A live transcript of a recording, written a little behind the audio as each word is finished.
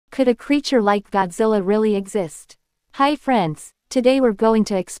Could a creature like Godzilla really exist? Hi friends, today we're going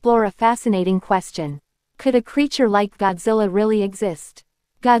to explore a fascinating question. Could a creature like Godzilla really exist?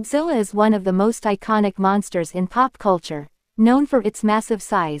 Godzilla is one of the most iconic monsters in pop culture, known for its massive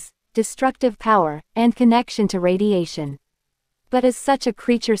size, destructive power, and connection to radiation. But is such a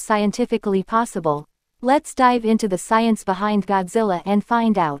creature scientifically possible? Let's dive into the science behind Godzilla and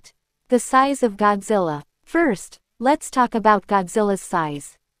find out. The size of Godzilla. First, let's talk about Godzilla's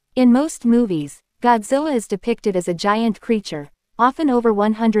size. In most movies, Godzilla is depicted as a giant creature, often over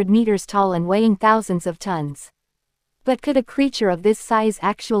 100 meters tall and weighing thousands of tons. But could a creature of this size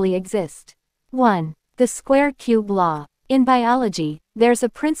actually exist? 1. The square cube law. In biology, there's a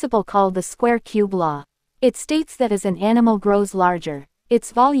principle called the square cube law. It states that as an animal grows larger,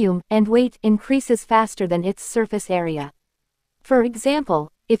 its volume and weight increases faster than its surface area. For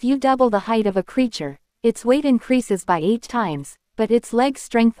example, if you double the height of a creature, its weight increases by 8 times, but its leg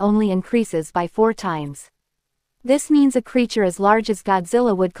strength only increases by 4 times. This means a creature as large as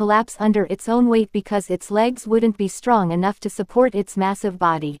Godzilla would collapse under its own weight because its legs wouldn't be strong enough to support its massive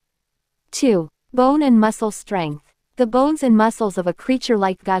body. 2. Bone and muscle strength. The bones and muscles of a creature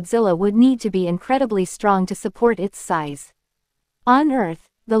like Godzilla would need to be incredibly strong to support its size. On Earth,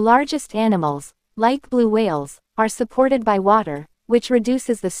 the largest animals, like blue whales, are supported by water, which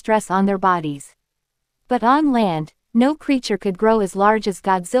reduces the stress on their bodies. But on land, no creature could grow as large as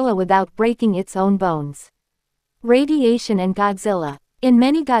Godzilla without breaking its own bones. Radiation and Godzilla. In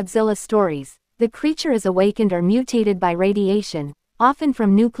many Godzilla stories, the creature is awakened or mutated by radiation, often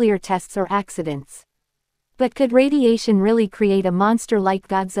from nuclear tests or accidents. But could radiation really create a monster like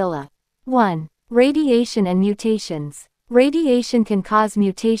Godzilla? 1. Radiation and mutations. Radiation can cause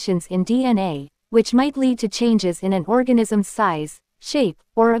mutations in DNA, which might lead to changes in an organism's size, shape,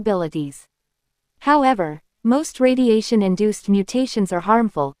 or abilities. However, most radiation-induced mutations are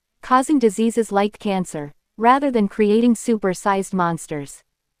harmful, causing diseases like cancer, rather than creating super-sized monsters.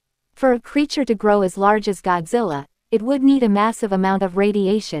 For a creature to grow as large as Godzilla, it would need a massive amount of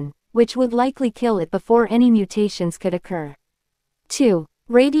radiation, which would likely kill it before any mutations could occur. 2.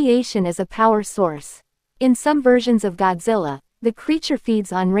 Radiation as a power source. In some versions of Godzilla, the creature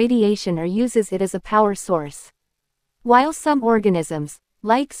feeds on radiation or uses it as a power source. While some organisms,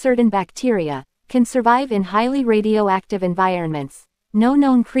 like certain bacteria, can survive in highly radioactive environments, no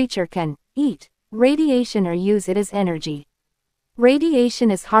known creature can eat radiation or use it as energy.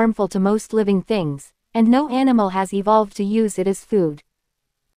 Radiation is harmful to most living things, and no animal has evolved to use it as food.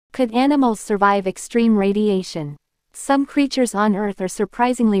 Could animals survive extreme radiation? Some creatures on Earth are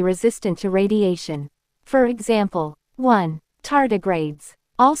surprisingly resistant to radiation. For example, 1. Tardigrades.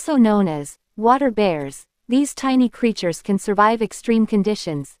 Also known as water bears, these tiny creatures can survive extreme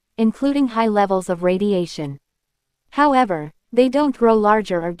conditions, including high levels of radiation. However, they don't grow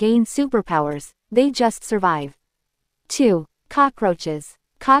larger or gain superpowers, they just survive. 2. Cockroaches.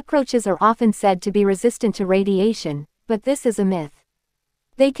 Cockroaches are often said to be resistant to radiation, but this is a myth.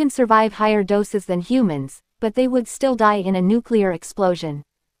 They can survive higher doses than humans, but they would still die in a nuclear explosion.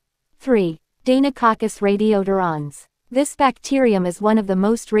 3. Deinococcus radiodurans. This bacterium is one of the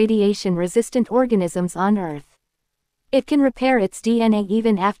most radiation-resistant organisms on Earth. It can repair its DNA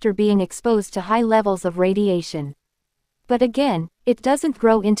even after being exposed to high levels of radiation. But again, it doesn't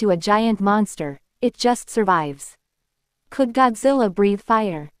grow into a giant monster, it just survives. Could Godzilla breathe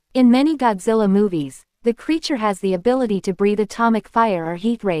fire? In many Godzilla movies, the creature has the ability to breathe atomic fire or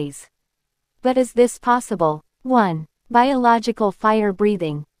heat rays. But is this possible? 1. Biological fire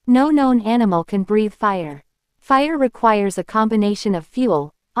breathing. No known animal can breathe fire. Fire requires a combination of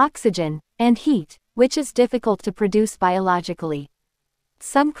fuel, oxygen, and heat, which is difficult to produce biologically.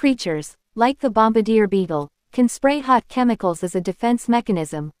 Some creatures, like the bombardier beetle, can spray hot chemicals as a defense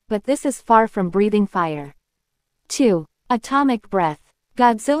mechanism, but this is far from breathing fire. 2. Atomic breath.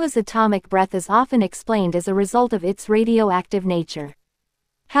 Godzilla's atomic breath is often explained as a result of its radioactive nature.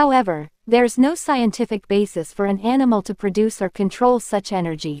 However, there's no scientific basis for an animal to produce or control such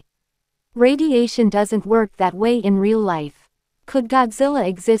energy. Radiation doesn't work that way in real life. Could Godzilla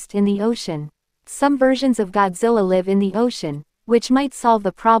exist in the ocean? Some versions of Godzilla live in the ocean, which might solve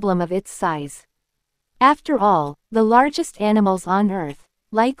the problem of its size. After all, the largest animals on Earth,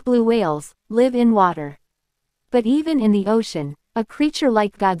 like blue whales, live in water. But even in the ocean, a creature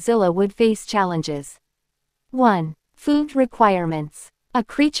like Godzilla would face challenges. 1. Food requirements. A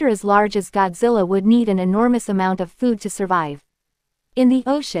creature as large as Godzilla would need an enormous amount of food to survive. In the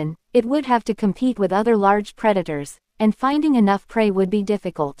ocean, it would have to compete with other large predators, and finding enough prey would be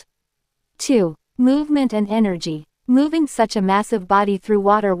difficult. 2. Movement and energy. Moving such a massive body through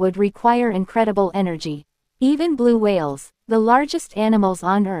water would require incredible energy. Even blue whales, the largest animals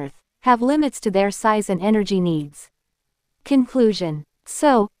on Earth, have limits to their size and energy needs. Conclusion.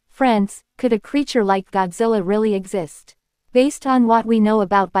 So, friends, could a creature like Godzilla really exist? Based on what we know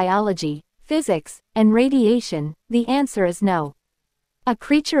about biology, physics, and radiation, the answer is no. A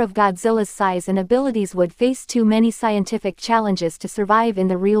creature of Godzilla's size and abilities would face too many scientific challenges to survive in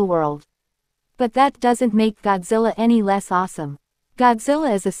the real world. But that doesn't make Godzilla any less awesome.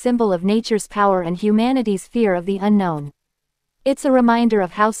 Godzilla is a symbol of nature's power and humanity's fear of the unknown. It's a reminder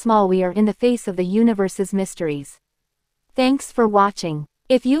of how small we are in the face of the universe's mysteries. Thanks for watching.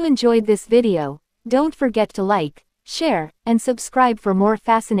 If you enjoyed this video, don't forget to like, share, and subscribe for more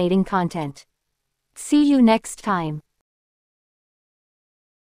fascinating content. See you next time.